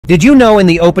Did you know in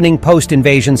the opening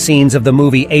post-invasion scenes of the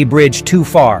movie A Bridge Too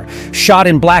Far, shot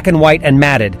in black and white and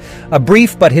matted, a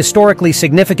brief but historically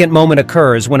significant moment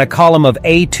occurs when a column of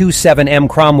A27M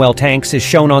Cromwell tanks is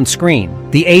shown on screen.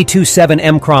 The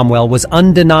A27M Cromwell was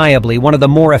undeniably one of the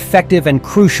more effective and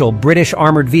crucial British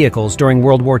armored vehicles during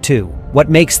World War II. What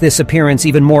makes this appearance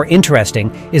even more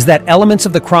interesting is that elements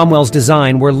of the Cromwell's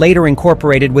design were later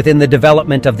incorporated within the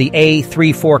development of the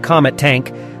A34 Comet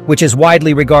tank, which is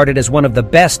widely regarded as one of the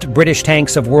best British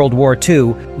tanks of World War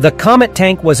II. The Comet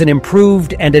tank was an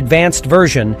improved and advanced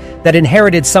version that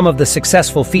inherited some of the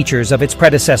successful features of its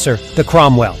predecessor, the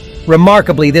Cromwell.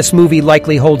 Remarkably, this movie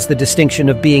likely holds the distinction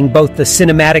of being both the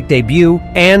cinematic debut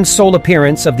and sole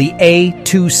appearance of the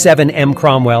A27M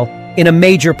Cromwell in a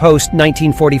major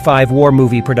post-1945 war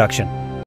movie production.